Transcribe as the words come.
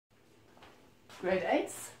Grade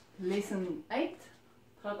 8, lesson 8,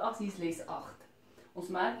 graad 8 is les 8. Ons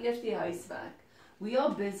maak eers die huiswerk. We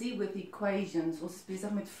are busy with equations. Ons is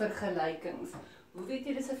besig met vergelykings. Hoe weet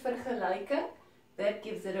jy dis 'n vergelyking? That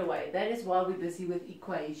gives it away. That is why we're busy with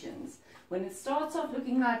equations. When it starts off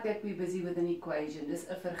looking like that, we're busy with an equation. Dis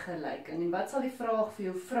 'n vergelyking. En wat sal die vraag vir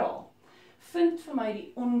jou vra? Vind vir my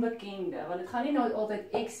die onbekende, want dit gaan nie nou altyd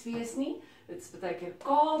x wees nie. Dit's baie keer k,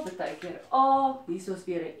 baie keer a, hierso's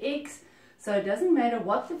weer 'n x. So it doesn't matter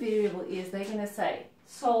what the variable is, they're going to say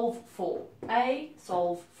solve for a,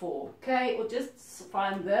 solve for k, or just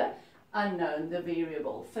find the unknown, the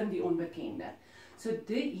variable, vind die onbekende. So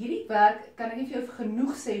hierdie werk kan ek nie vir jou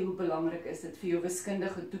genoeg sê hoe belangrik is dit vir jou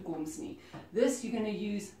wiskundige toekoms nie. This you're going to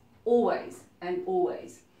use always and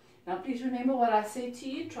always. Now please remember what I said to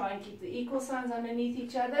you, try and keep the equal signs underneath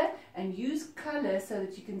each other and use color so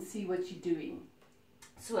that you can see what you're doing.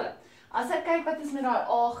 So, as ek kyk wat is met daai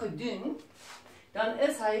a gedoen, dan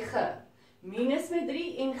is hy minus met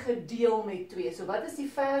 3 en gedeel met 2. So wat is die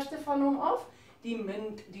verste van hom af? Die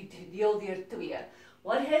deel deur 2.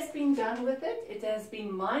 What has been done with it? It has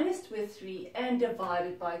been minused with 3 and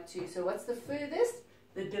divided by 2. So what's the furthest?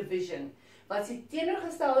 The division. What's die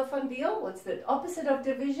teenoorgestelde van deel? What's the opposite of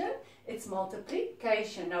division? It's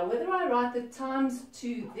multiplication. Now whether I write the times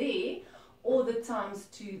 2 there or the times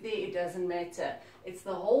 2 there, it doesn't matter. It's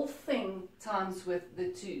the whole thing times with the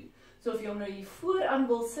 2. So of jy hom nou hier vooraan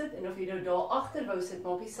wil sit en of jy nou daar agter wou sit,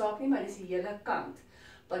 maak nie saak nie, maar dis die hele kant.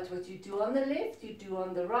 But what you do on the left, you do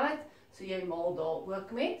on the right, so jy maal daar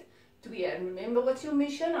ook met 2. And remember what's your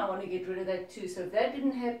mission? I want to get rid of that 2. So if that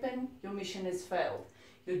didn't happen, your mission has failed.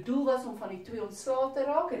 Jou doel was om van die 2 ontslae te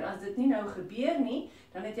raak, en as dit nie nou gebeur nie,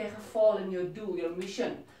 dan het jy gefaal in jou doel, jou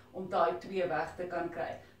mission, om daai 2 weg te kan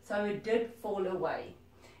kry. So it did fall away.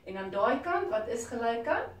 En aan daai kant, wat is gelyk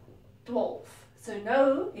aan? 12. So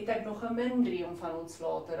nou het ek nog 'n min 3 om van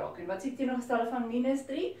ontslae te raak. En wat is die teenoorgestelde van minus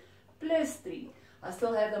 3? Plus 3. I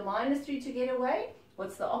still have the minus 3 to get away.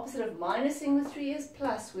 What's the opposite of minusing with 3 is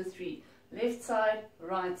plus with 3. Left side,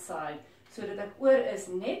 right side. So dat ek oor is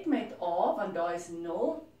net met a, want daar is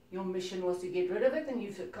 0. Your mission was to get rid of it and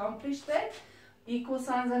you've accomplished that. Equal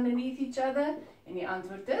signs underneath each other. En die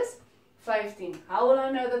antwoord is 15. How will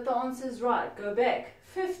I know that the answer is right? Go back.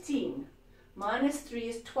 15 minus 3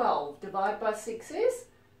 is 12. Divide by 6 is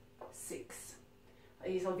 6.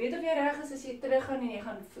 Jy sal weet of jy reg is as jy teruggaan en jy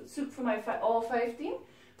gaan soek vir my A15.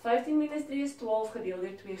 15 minus 3 is 12 gedeel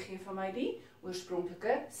deur 2 gee vir my die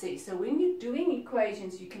oorspronklike 6. So when you're doing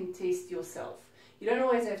equations, you can test yourself. You don't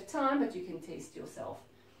always have time, but you can test yourself.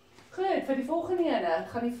 Goed, vir die volgende ene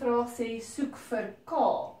gaan die vraag sê soek vir k.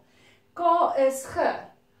 K is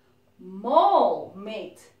maal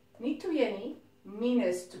met, nie 2 nie,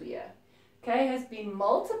 minus 2. K has been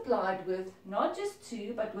multiplied with not just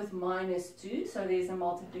 2, but with minus 2, so there's a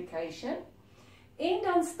multiplication. En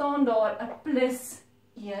dan staan daar 'n plus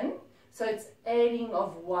 1, so it's adding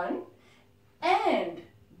of 1, and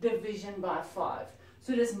division by 5.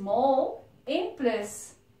 So dis maal en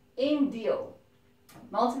plus en deel.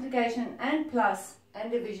 Multiplication and plus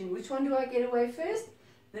and division. Which one do I get away first?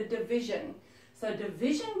 The division. So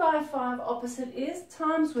division by 5 opposite is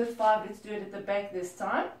times with 5. Let's do it at the back this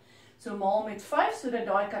time. So maal met 5, sodat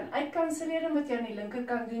daai kan uitkanselleer, en wat jy aan die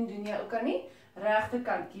linkerkant doen, doen jy ook aan die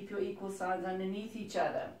regterkant. Keep your equal signs underneath each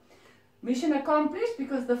other. Mission accomplished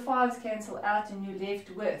because the 5's cancel out and you're left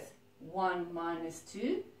with 1 minus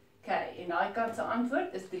 2. Okay, en daai kant se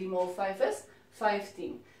antwoord is 3 maal 5 is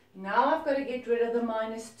 15. Now I've got to get rid of the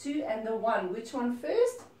minus 2 and the 1. Which one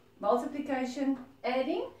first? Multiplication,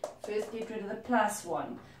 adding. First get rid of the plus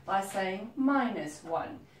 1 by saying minus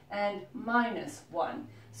 1 and minus 1.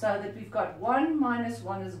 So that we've got 1 minus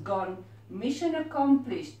 1 is gone. Mission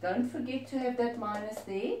accomplished. Don't forget to have that minus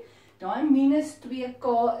there. Daai minus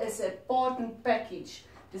 2k is 'n part and package.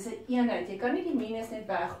 Dis 'n eenheid. Jy kan nie die minus net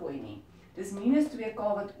weggooi nie. Dis minus 2k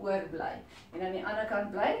wat oorbly. En aan die ander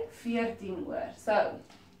kant bly 14 oor. So,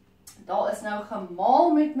 daar is nou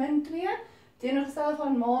gemaal met min 2. Teenoorgestel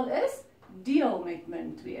van maal is deel met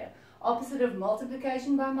min 2. Opposite of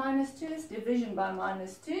multiplication by minus 2 is division by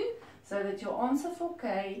minus 2. So that your answer for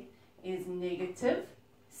k is negative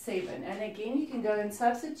 7. And again, you can go and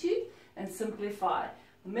substitute and simplify.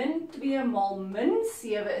 Min 2 maal min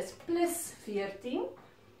 7 is plus 14.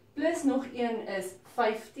 Plus nog 1 is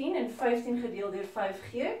 15. En 15 gedeel deur 5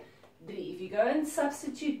 gee 3. If you go and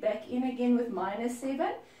substitute back in again with minus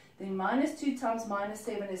 7, then minus 2 times minus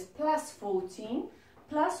 7 is plus 14.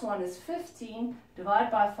 Plus 1 is 15. Divide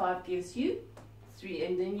by 5 gives you 3.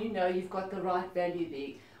 And then you know you've got the right value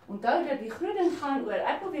there. Onthou dat die groot ding gaan oor,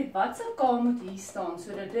 ek wil weet wat se k moet hier staan,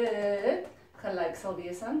 sodat dit gelyk sal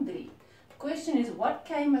wees aan 3. question is, what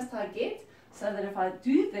k must I get so that if I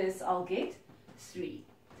do this, I'll get 3.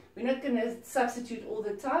 We're not going to substitute all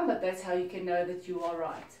the time, but that's how you can know that you are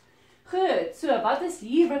right. Goed, so wat is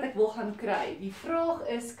hier wat ek wil gaan kry? Die vraag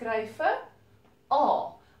is, kry vir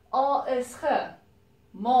A. A is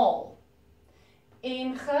gemaal.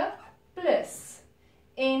 En plus.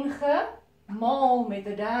 En gemaal met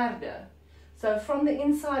 'n derde. So from the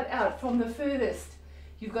inside out, from the furthest,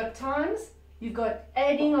 you've got times, you've got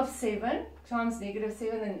adding of 7, times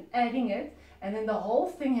 -7 and adding it, and then the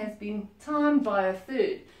whole thing has been timed by a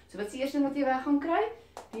third. So what's die eerste ding wat jy weg gaan kry?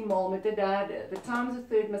 Die maal met 'n derde. The times a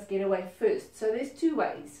third must get away first. So there's 2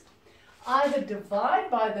 ways. Either divide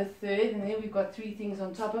by the third, and then we've got 3 things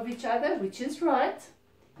on top of each other, which is right.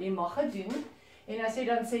 Jy mag het doen. En as jy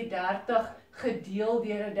dan sê 30 gedeel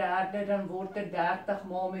deur 'n derde, dan word dit 30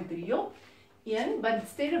 maal met 3 op 1. But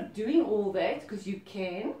instead of doing all that, because you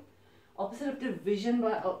can, opposite of division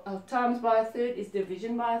by, times by a third is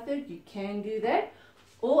division by a third. You can do that.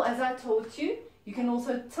 Or as I taught you, you can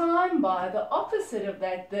also time by the opposite of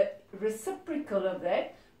that, the reciprocal of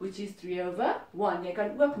that, which is 3/1. Jy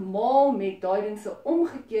kan ook maal met daai ding se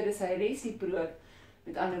omgekeerde, sy resiprook.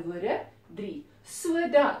 Met ander woorde, 3.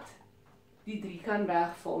 Sodat die 3 kan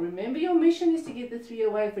wegval. Remember, your mission is to get the 3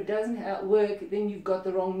 away. If it doesn't work, then you've got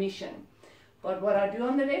the wrong mission. But what I do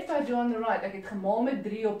on the left, I do on the right. Ek het gemaal met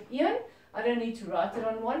 3 op 1. I don't need to write it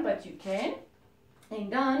on 1, but you can. En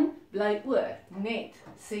dan bly oor net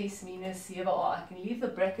 6 minus 7a. I can leave the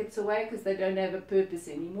brackets away because they don't have a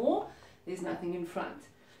purpose anymore. There's nothing in front.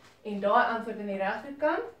 En daai antwoord aan die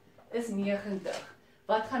regterkant is 90.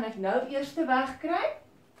 Wat gaan ek nou eers wegkry?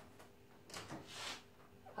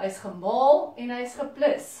 Hy's gemaal en hy's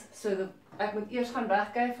geplus. So ek moet eers gaan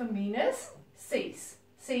wegkry vir minus 6.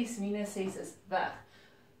 6 minus 6 is weg.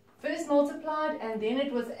 First multiplied and then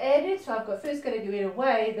it was added. So I've got first got to give it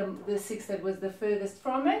away, the 6 that was the furthest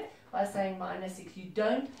from it, by saying minus 6. You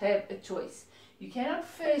don't have a choice. You cannot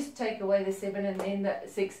first take away the 7 and then the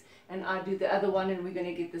 6 and I do the other one and we're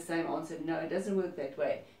going to get the same answer. No, it doesn't work that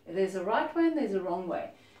way. There's a right way and there's a wrong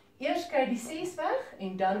way. Eers kry die 6 weg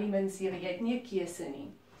en dan die min 7. Jy het nie 'n keuse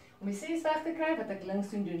nie. Om die 6 weg te kry, wat ek links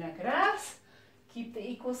doen ek regs. Keep the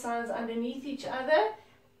equal signs underneath each other.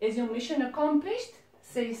 Is your mission accomplished?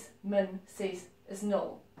 6 min 6 is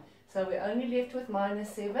 0. So we're only left with minus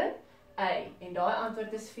 7a. En daai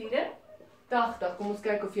antwoord is 84. Kom ons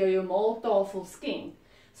kyk of jy jou maaltafel sken.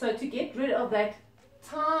 So to get rid of that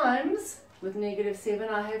times with -7,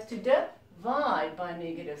 I have to divide by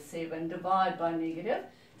 -7. Divide by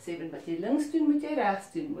 -7. Wat jy links doen, moet jy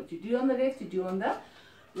regs doen. What you do on the left, you do on the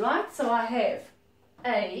right. So I have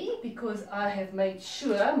A, because I have made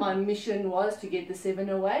sure my mission was to get the 7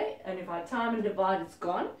 away, and if I time and divide, it's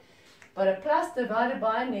gone. But a plus divided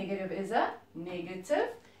by a negative is a negative.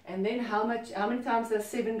 And then how many times does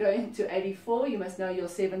 7 go into 84? You must know your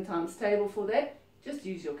 7 times table for that. Just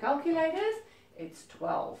use your calculators. It's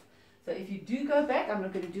 12. So if you do go back, I'm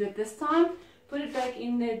not going to do it this time, put it back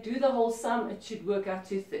in there, do the whole sum, it should work out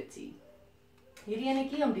to 30. Hierdie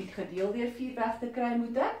enetjie, om die gedeel deur 4 weg te kry,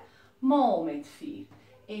 moet ek maal met 4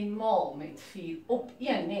 en maal met 4 op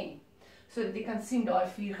 1, nee. Sodat jy kan sien daai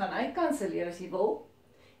 4 gaan uitkanselleer as jy wil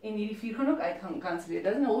en hierdie 4 gaan ook uit gaan kanselleer.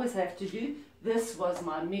 Doesn't always have to do. This was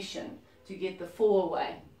my mission to get the 4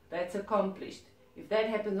 away. That's accomplished. If that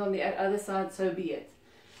happens on the other side, so be it.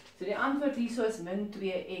 So die antwoord hierso is min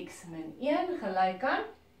 2x min 1 gelyk aan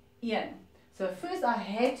 1. So first I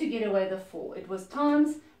had to get away the 4. It was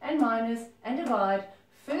times and minus and divide.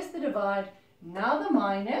 First the divide, now the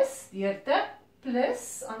minus, deur te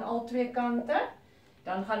plus aan al twee kante.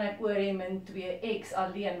 Dan gaan ek oor hê min 2x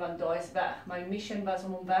alleen, want daai is weg. My mission was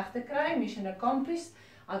om hom weg te kry. Mission accomplished.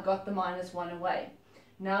 I got the minus 1 away.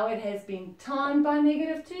 Now it has been timed by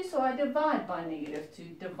 -2, so I divide by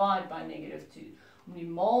 -2. Divide by -2. Om die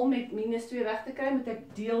maal met minus 2 weg te kry, moet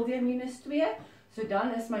ek deel deur minus 2. So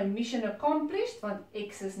dan is my mission accomplished, want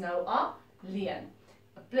x is nou alleen.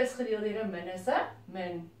 'n Plus gedeel deur 'n min is 'n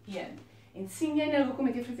min 1. En sien jy nou hoekom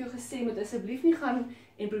ek vir jou gesê moet asseblief nie gaan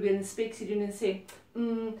en probeer inspeksie doen en sê,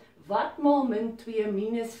 wat maal min 2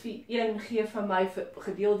 minus 1 gee vir my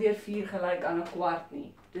gedeel deur 4 gelyk aan 1/4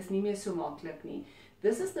 nie. Dis nie meer so maklik nie.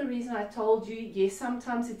 This is the reason I told you, yes,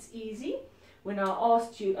 sometimes it's easy. When I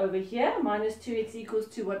asked you over here, minus 2x equals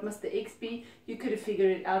 2, what must the x be? You could have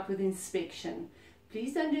figured it out with inspection.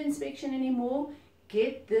 Please don't do inspection anymore.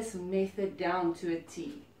 Get this method down to a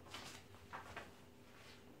T.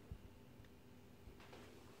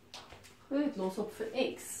 Goed, los op vir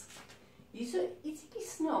x. Hierso ietsie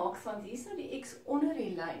snaaks, want hier's nou die x onder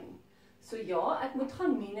die lyn. So ja, ek moet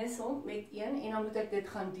gaan minus hom met 1 en dan moet ek dit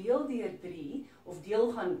gaan deel deur 3 of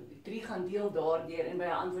 3 gaan deel daardeur en by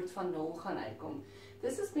 'n antwoord van 0 gaan uitkom.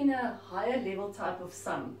 This has been a higher level type of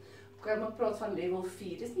sum. Kom ek praat van level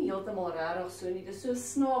 4. Dis nie heeltemal regtig so nie. Dis so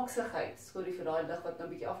snaaksigheid. Sorry vir daai lig wat nou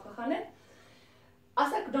 'n bietjie afgegaan het.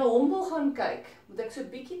 As ek na hom wil gaan kyk, moet ek so 'n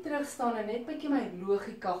bietjie terug staan en net 'n bietjie my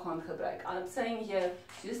logika gaan gebruik. I'm saying here,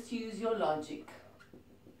 just use your logic.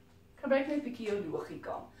 Gebruik net 'n bietjie jou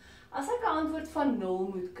logika. As ek 'n antwoord van 0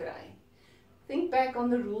 moet kry, think back on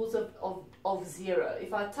the rules of 0.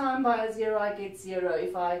 If I time by a 0, I get 0.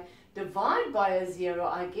 If I divide by a 0,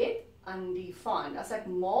 I get undefined. As ek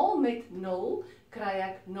maal met 0, kry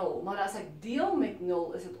ek 0. Maar as ek deel met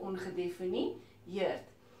 0, is dit ongedefinieerd.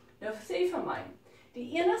 Nou sê vir my,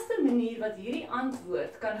 die enigste manier wat hierdie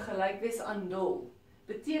antwoord kan gelyk wees aan 0,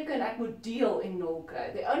 beteken ek moet deel en 0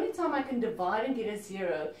 kry. The only time I can divide and get a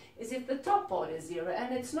 0 is if the top part is 0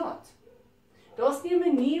 and it's not. Daar's nie 'n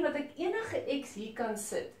manier wat ek enige x hier kan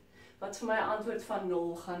sit wat vir my 'n antwoord van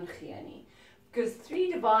 0 gaan gee nie. Because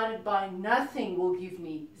 3 divided by nothing will give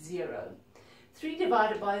me 0. 3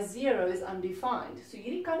 divided by 0 is undefined. So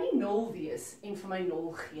hierdie kan nie 0 wees en vir my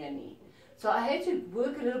 0 gee nie. So I had to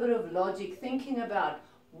work a little bit of logic thinking about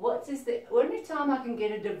what is the only time I can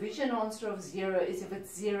get a division answer of 0 is if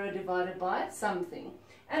it's 0 divided by something.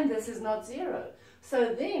 And this is not 0.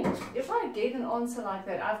 So then, if I get an answer like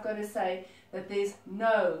that, I've got to say that there's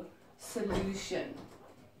no solution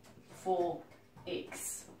for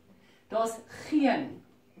x. Daar's geen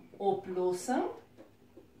oplossing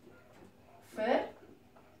vir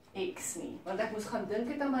x nie. Want ek moes gaan dink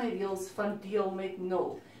het aan my reëls van deel met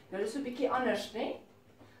 0. Nou dis 'n bietjie anders, né?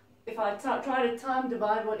 If I try to time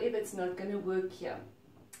divide whatever, it's not going to work here.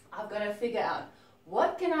 I've got to figure out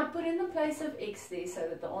what can I put in the place of x there so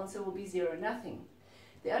that the answer will be 0, nothing.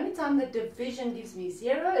 The only time that division gives me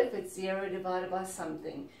 0 if it's 0 divided by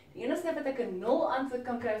something. Die enigste wat ek 'n 0 antwoord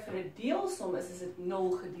kan kry vir 'n deelsom is as dit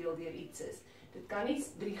 0 gedeel deur iets is. Dit kan nie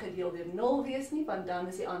 3 gedeel deur 0 wees nie, want dan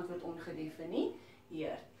is die antwoord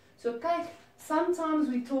ongedefinieerd. So kyk, sometimes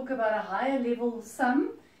we talk about a higher level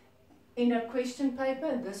sum in a question paper,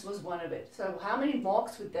 and this was one of it. So how many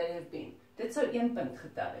marks would that have been? Dit sou 1 punt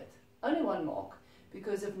getel het. Only 1 mark,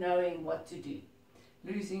 because of knowing what to do.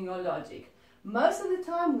 Losing your logic. Most of the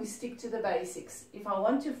time we stick to the basics. If I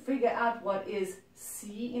want to figure out what is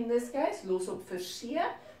C in this case, los op vir C,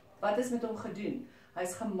 wat is met hom gedoen? Hy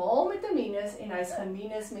is gemaal met 'n minus en hy is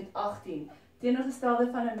geminus met 18.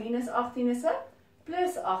 Teenoorgestelde van 'n minus 18 is 'n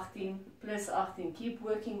plus 18 plus 18. Keep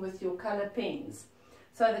working with your color pens.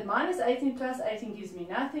 So that minus 18 plus 18 gives me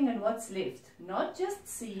nothing, and what's left? Not just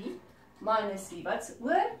C, minus C. Wat's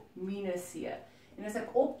oor? Minus C. En as ek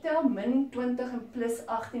optel, min 20 en plus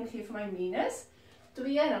 18 gee vir my minus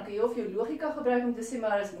 2, dan kan jy of jou logika gebruik om te sê,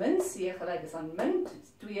 maar as min C gelyk is aan min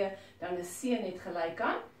 2, dan is C net gelyk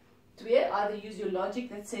aan 2. Either use your logic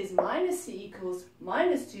that says minus C equals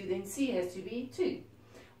minus 2, then C has to be 2.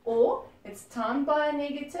 Or, it's timed by a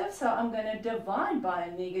negative, so I'm going to divide by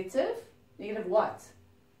a negative. Negative what?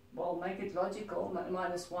 Well, make it logical,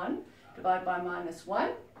 minus 1, divide by minus 1.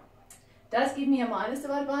 Does give me a minus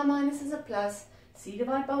divided by a minus is a plus, C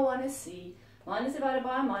divided by 1 is C, minus divided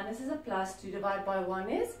by a minus is a plus, 2 divided by 1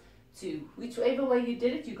 is 2. Whichever way you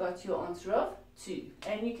did it, you got your answer of 2.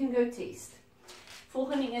 And you can go test.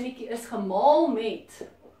 Volgende enetjie is gemaal met,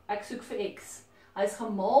 ek soek vir x. Hy is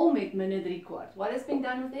gemaal met minus 3/4. What has been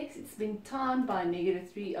done with x? It's been timed by negative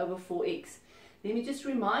 3 over 4x. Let me just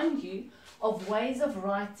remind you of ways of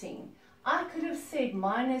writing. I could have said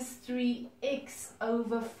minus 3x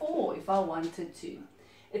over 4 if I wanted to.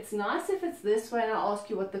 It's nice if it's this way and I ask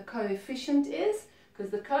you what the coefficient is, because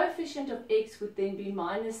the coefficient of x would then be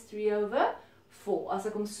minus 3 over 4. As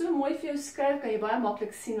ek hom so mooi vir jou skryf, kan jy baie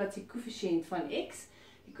maklik sien wat die koëffisiënt van x.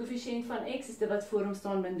 Die koëffisiënt van x is dit wat voor hom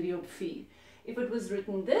staan min 3 op 4. If it was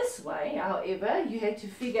written this way, however, you had to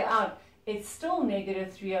figure out it's still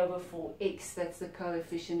negative 3 over 4x. That's the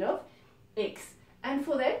coefficient of x. And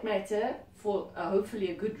for that matter, for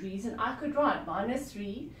hopefully a good reason, I could write minus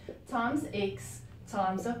 3 times x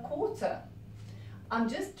times a quarter. I'm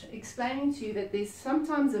just explaining to you that there's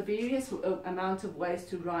sometimes a various amount of ways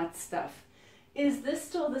to write stuff. Is this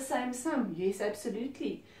still the same sum? Yes,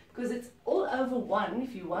 absolutely. Because it's all over 1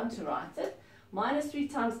 if you want to write it. Minus 3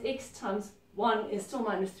 times x times 1 is still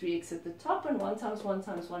minus 3x at the top, and 1 times 1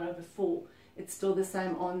 times 1 over 4. It's still the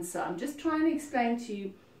same answer. I'm just trying to explain to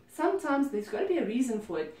you, sometimes there's got to be a reason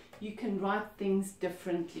for it. You can write things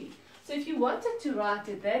differently. So if you wanted to write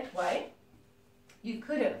it that way, you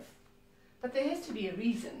could have. But there has to be a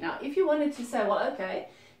reason. Now, if you wanted to say, well, okay,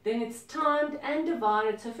 then it's timed and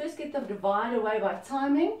divided. So first get the divide away by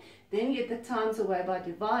timing, then get the times away by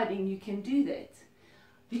dividing. You can do that.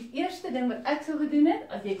 Die eerste ding wat ek so gedoen het,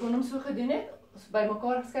 as jy kon hom so gedoen het, ons by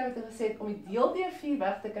mekaar geskryf het en gesê het, om die deel deur 4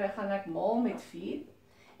 weg te kry, gaan ek maal met 4,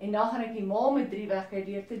 en dan gaan ek die maal met 3 wegkry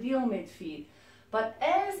deur te deel met 4. But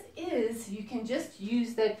as is, you can just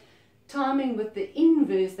use that timing with the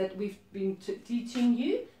inverse that we've been teaching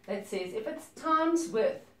you, that says, if it's times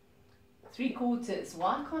with 3/4,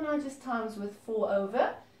 why can't I just times with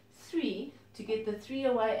 4/3 to get the 3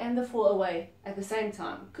 away and the 4 away at the same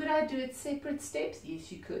time? Could I do it separate steps?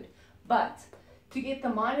 Yes, you could. But to get the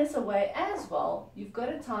minus away as well, you've got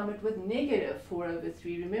to time it with negative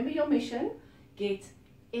 4/3. Remember your mission, get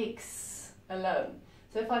x alone.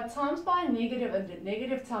 So if I times by a negative, and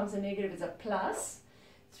negative times a negative is a plus,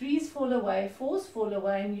 3's fall away, 4's fall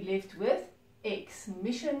away, and you're left with x.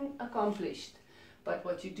 Mission accomplished. But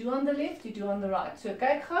what you do on the left, you do on the right. So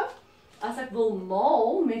kyk gou, as ek wil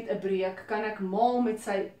maal met 'n breek, kan ek maal met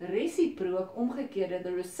sy resiprook, omgekeerde,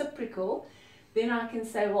 the reciprocal. Then I can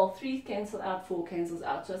say, well, 3 cancel out, 4 cancels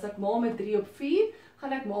out. So as ek maal met 3 op 4,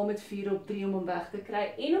 gaan ek maal met 4 op 3 om hom weg te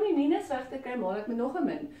kry. En om die minus weg te kry, maal ek met nog 'n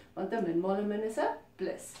min. Want 'n min maal 'n min is 'n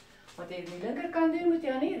plus. Wat jy aan die linkerkant doen, moet jy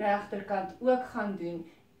aan die regterkant ook gaan doen.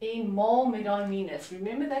 En maal met daai minus.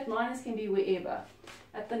 Remember that minus can be wherever.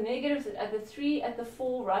 At the negatives, at the 3, at the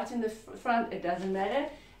 4, right in the front, it doesn't matter.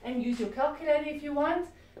 And use your calculator if you want.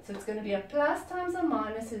 So it's going to be a plus times a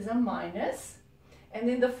minus is a minus. And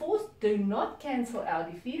then the 4's do not cancel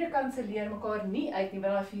out. Die 4 kanselleer mekaar nie uit nie,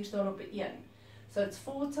 want daai 4 staan op 'n 1. So it's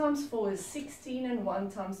 4 times 4 is 16 and 1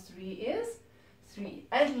 times 3 is 3.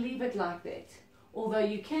 And leave it like that. Although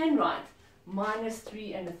you can write minus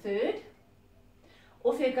 3 and a third.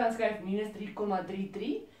 Of jy kan skryf minus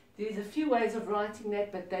 3,33. There's a few ways of writing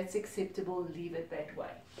that, but that's acceptable. Leave it that way.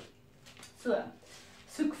 So,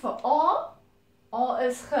 soek vir A. A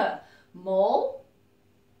is gemaal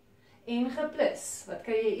en geplus. Wat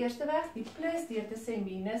kry jy eerste weg? Die plus deur te sê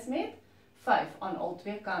minus met 5 aan al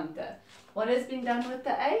twee kante. What has been done with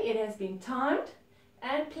the A? It has been timed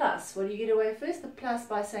and plus. What do you get away first? The plus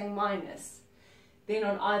by saying minus. Then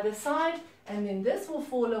on either side, and then this will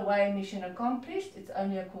fall away, mission accomplished. It's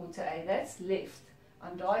only a quarter A that's left.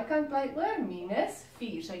 Aan daai kant bly oor minus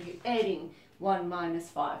 4. So you're adding 1 minus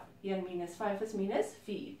 5. 1 minus 5 is minus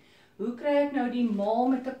 4. Hoe kry ek nou die maal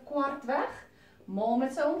met 'n kwart weg? Maal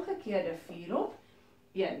met sy omgekeerde 4 op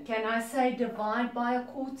 1. Can I say divide by a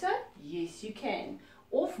quarter? Yes, you can.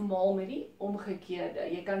 Of maal met die omgekeerde.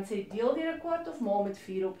 Jy kan sê deel deur 'n kwart of maal met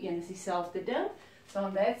 4 op 1 is dieselfde ding. So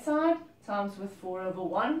on that side, times with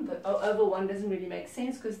 4/1. But over 1 doesn't really make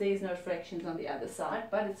sense because there's no fractions on the other side,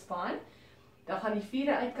 but it's fine. Dan gaan die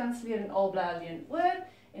 4 uitkanselleer en al bly alleen oor.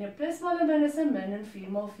 En 'n plus maal 'n min is 'n min en 4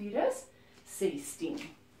 maal 4 is 16.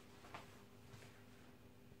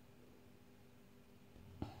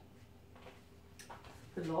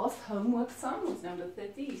 The last homework sum was number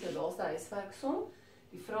 30. Is die laaste huiswerksom.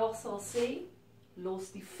 Die vraag sal sê,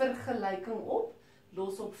 los die vergelyking op,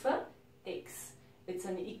 los op vir x. It's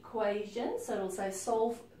an equation, so it'll say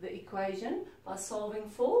solve the equation by solving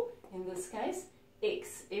for, in this case,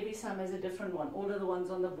 x. Every sum has a different one. All of the ones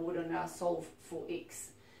on the board are now solved for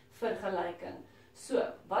x. Vergelyking.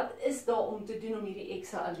 So, wat is daar om te doen om hierdie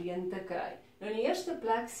x alleen te kry? Nou in die eerste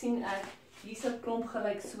plek sien ek, hier's 'n klomp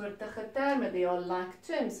gelyksoortige terme. They are like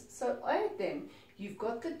terms, so add them. You've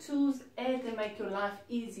got the tools, add them, make your life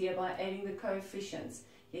easier by adding the coefficients.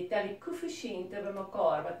 Jy tel die koëffisiënte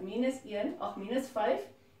bymekaar, wat minus 5,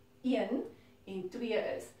 1 en 2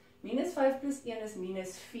 is. Minus 5 plus 1 is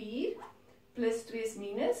minus 4, plus 2 is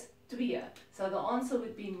minus 2. So the answer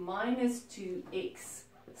would be minus 2x.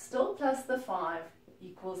 Still plus the 5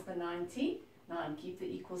 equals the 99. Keep the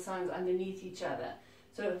equal signs underneath each other.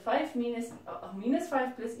 So 5 minus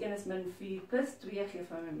 5 plus 1 is min 4, plus 2 gee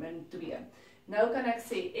vir my min 2. Nou kan ek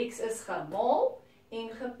sê, x is gemaal en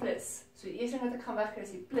geplus. So die eerste ding wat ek gaan wegkry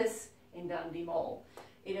is die plus en dan die maal.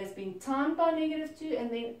 It has been timed by negative 2 and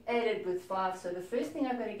then added with 5. So the first thing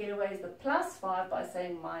I'm going to get away is the plus 5 by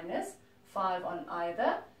saying minus 5 on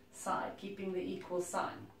either side, keeping the equal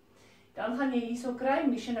sign. Dan gaan jy hierso kry,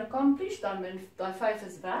 mission accomplished, dan daai 5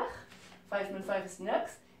 is weg. 5 min 5 is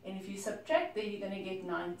niks. And if you subtract there, you're going to get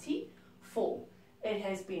 94. It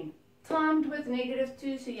has been timed with negative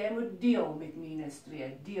 2, so jy moet deel met minus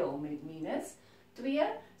 2. Deel met minus 2.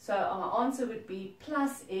 So our answer would be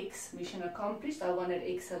plus x, mission accomplished. I wanted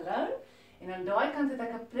x alone. En aan daai kant het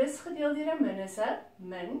ek 'n plus gedeel deur 'n min is 'n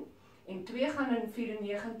min. En 2 gaan in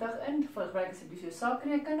 94 in. Gebruik asseblief jou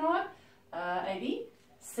sakrekenaar. Uit die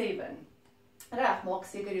 7. Reg, maak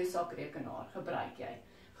seker jou sakrekenaar gebruik jy.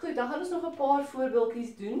 Goed, dan gaan ons nog 'n paar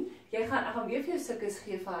voorbeeldjies doen. Ek gaan weer vir jou sulke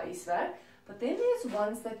gee vir huiswerk. But then there's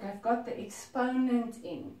ones that have got the exponent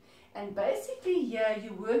in. And basically here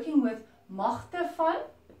you're working with magte van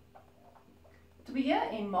 2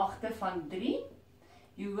 en magte van 3.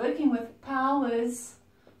 You're working with powers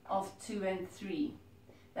of 2 and 3.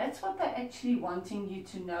 That's what they're actually wanting you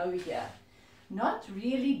to know here. Not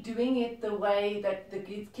really doing it the way that the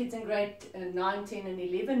kids in grade 9, 10 and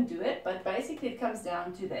 11 do it, but basically it comes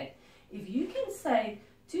down to that. If you can say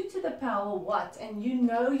 2 to the power what, and you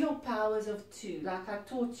know your powers of 2, like I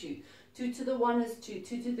taught you, 2 to the 1 is 2,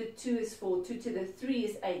 2 to the 2 is 4, 2 to the 3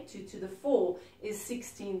 is 8, 2 to the 4 is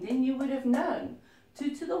 16, then you would have known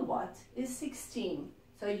 2 to the what is 16.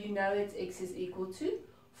 So you know that x is equal to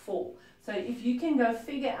 4. So if you can go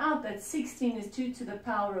figure out that 16 is 2 to the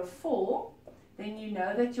power of 4, then you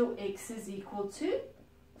know that your x is equal to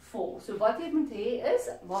 4. So wat jy moet hê is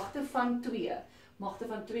magte van 2. Magte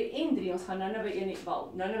van 2 en 3. Ons gaan nou by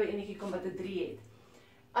enetjie kom wat 'n 3 het.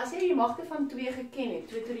 As jy die magte van 2 geken het,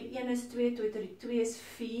 2 tot die 1 is 2, 2 tot die 2 is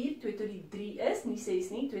 4, 2 tot die 3 is, nie 6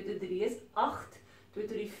 nie, 2 tot die 3 is 8, 2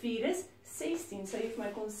 tot die 4 is 16. So jy vir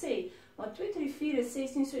my kon sê, maar 2 tot die 4 is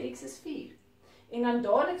 16, so x is 4. En dan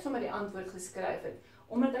dadelik sommer die antwoord geskryf het,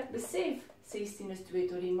 omdat ek besef 16 is 2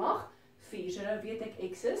 tot die mag 4, so nou weet ek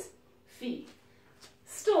x is 4.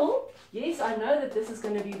 Still, yes, I know that this is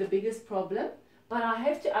going to be the biggest problem, but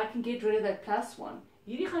I can get rid of that plus 1.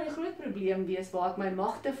 Hierdie gaan die groot probleem wees waar ek my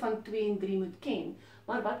magte van 2 en 3 moet ken.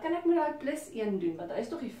 Maar wat kan ek met daai plus 1 doen? Want hy is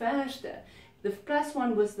toch die verste. The plus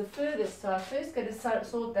 1 was the furthest, so I first got to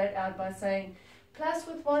sort that out by saying plus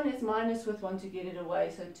with 1 is minus with 1 to get it away.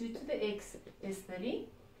 So 2 to the x is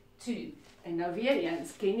 32. En nou weer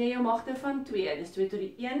eens, ken jy jou magte van 2? Dus 2 tot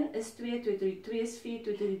die 1 is 2, 2 tot die 2 is 4,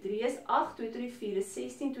 2 tot die 3 is 8, 2 tot die 4 is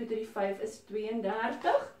 16, 2 tot die 5 is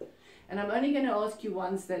 32. And I'm only going to ask you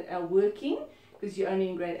ones that are working, because you're only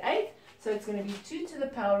in grade 8. So it's going to be 2 to the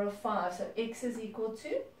power of 5. So x is equal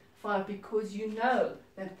to 5 because you know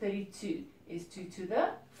that 32 is 2 to the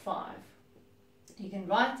 5. You can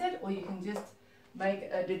write it or you can just make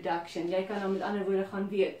a deduction. Jy kan dan met ander woorde gaan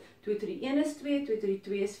weet. 2 tot die 1 is 2, 2 tot die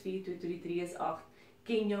 2 is 4, 2 tot die 3 is 8.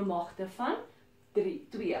 Ken jou magte van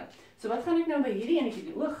 2. So wat gaan ek nou by hierdie enetjie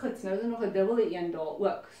doen? O, gits, nou is er nog 'n dubbele 1 daar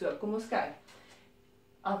ook. So, kom ons kyk.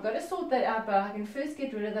 I've got to sort that out, but I can first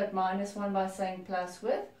get rid of that minus 1 by saying plus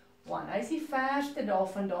with 1. Hy is die verste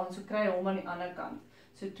daarvandaan, so kry hom aan die ander kant.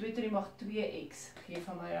 So 2 tot die mag 2x, gee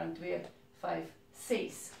van my dan 2, 5,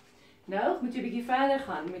 6. Nou moet jy 'n bietjie verder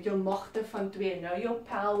gaan met jou magte van 2. Know your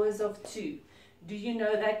powers of 2. Do you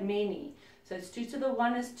know that many? So it's 2 to the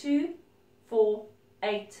 1 is 2, 4,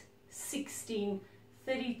 8, 16,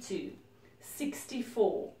 32,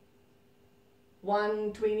 64,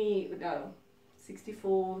 120, no,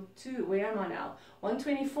 64, 2, where am I now?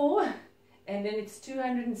 124, and then it's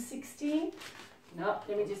 216. No,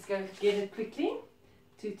 let me just go get it quickly.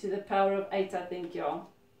 2 to the power of 8, I think, yeah.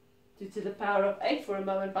 2 to the power of 8, for a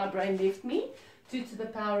moment my brain left me. 2 to the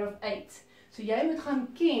power of 8. So jy moet gaan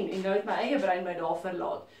ken, en nou het my eie brein my daar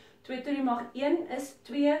verlaat. 2 tot die mag 1 is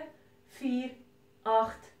 2, 4,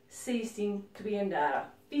 8, 16, 32,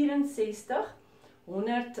 64,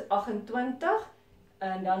 128,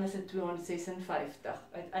 en dan is dit 256.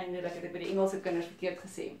 Uiteindelik het ek by die Engelse kinders verkeerd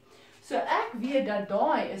gesê. So ek weet dat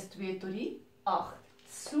daai is 2 tot die 8.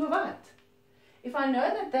 So wat? If I know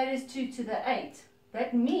that that is 2 to the 8,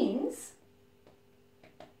 that means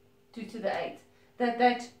 2 to the 8,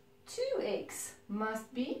 that 2x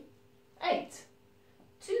must be 8.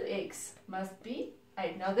 2x must be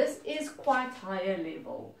 8. Now this is quite higher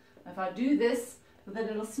level. If I do this with a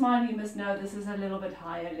little smile, you must know this is a little bit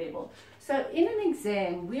higher level. So in an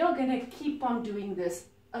exam, we are going to keep on doing this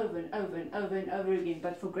over and over and over and over again.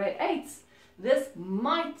 But for grade 8s, this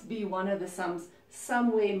might be one of the sums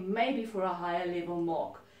somewhere, maybe for a higher level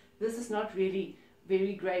mark. This is not really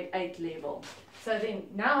very grade 8 level. So then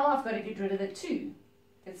now I've got to get rid of the 2.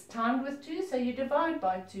 It's timed with 2, so you divide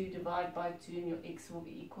by 2, and your x will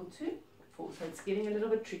be equal to 4. So it's getting a little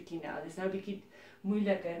bit tricky now. There's no bietjie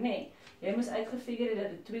moeiliker, nee. Jy moes uitgefigure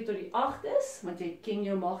dat dit 2 tot die 8 is, want jy ken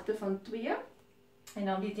jou magte van 2. En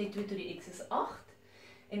dan weet jy 2 tot die x is 8.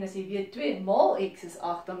 En as jy weet 2 maal x is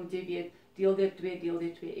 8, dan moet jy weet deel deur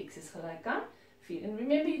 2 x is gelyk aan 4. And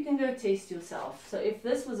remember, you can go test yourself. So if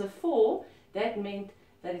this was a 4, that meant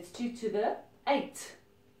that it's 2 to the 8,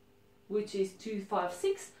 which is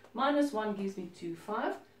 256, minus 1 gives me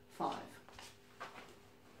 255.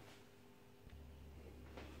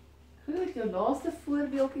 Goed, jou laaste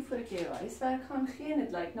voorbeeldjie voor ek jou huiswerk gaan gee, en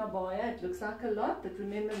het lyk na baie, it looks like a lot, but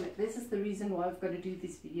remember, this is the reason why I've got to do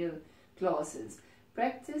these video classes.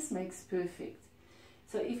 Practice makes perfect.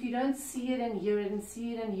 So if you don't see it and hear it and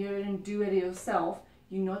see it and hear it and do it yourself,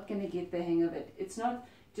 you're not going to get the hang of it. It's not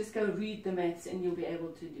just go read the maths and you'll be able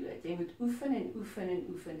to do it. Jy moet oefen en oefen en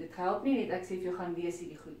oefen. Dit help nie net ek sê vir jou gaan lees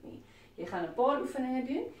hierdie goed nie. Jy gaan 'n paar oefeninge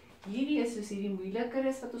doen. Hierdie is soos hierdie moeiliker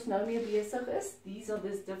is wat ons nou mee besig is. These are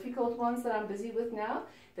the difficult ones that I'm busy with now.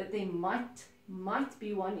 That there might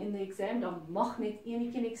be one in the exam. Dan mag net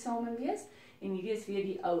eenetjie in eksamen wees. En hierdie is weer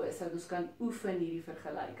die oues, sodat ons kan oefen hierdie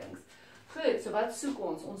vergelykings. Goed, so wat soek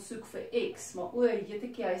ons? Ons soek vir x, maar o,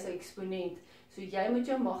 jetetjie, hy is 'n eksponent. So jy moet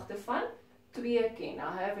jou magte van 2 ken.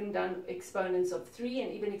 Now, I haven't done exponents of 3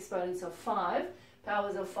 and even exponents of 5,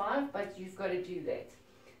 powers of 5, but you've got to do that.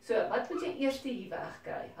 So, wat moet jy eers hier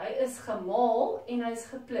wegkry? Hy is gemaal en hy is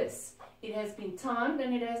geplus. It has been timed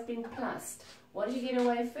and it has been plussed. What do you get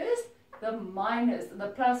away first? The minus, the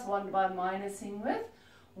plus 1 by minusing with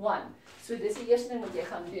 1. So, dis die eerste ding wat jy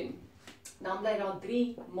gaan doen. Dan bly daar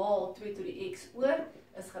 3 maal 2 to the x oor,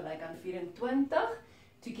 is gelyk aan 24.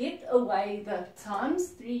 To get away the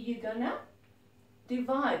times 3, you're gonna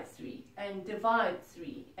divide 3 and divide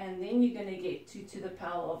 3. And then you're gonna get 2 to the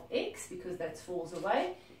power of x, because that falls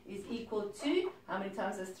away, is equal to, how many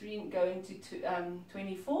times does 3 go into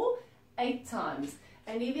 24? 8 times.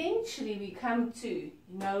 And eventually we come to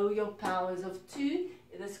know your powers of 2.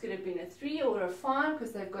 This could have been a 3 or a 5,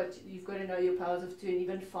 because you've got to know your powers of 2 and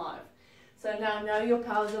even 5. So now know your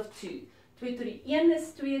powers of 2. 2 to the 1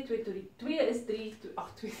 is 2, 2 to the 2 is 3, 2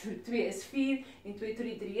 to the 3 is 4, and 2 to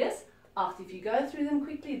the 3 is 8. If you go through them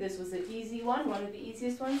quickly, this was an easy one of the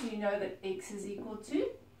easiest ones. You know that x is equal to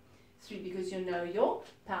 3 because you know your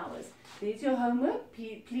powers. There's your homework.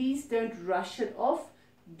 Please don't rush it off.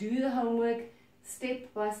 Do the homework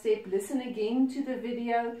step by step. Listen again to the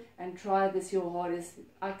video and try this your hardest.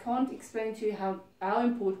 I can't explain to you how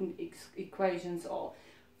important equations are.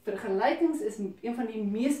 Vergelykings is een van die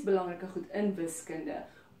mees belangrike goed in wiskunde.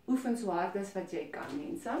 Oefen so hard as wat jy kan,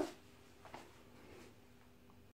 mense.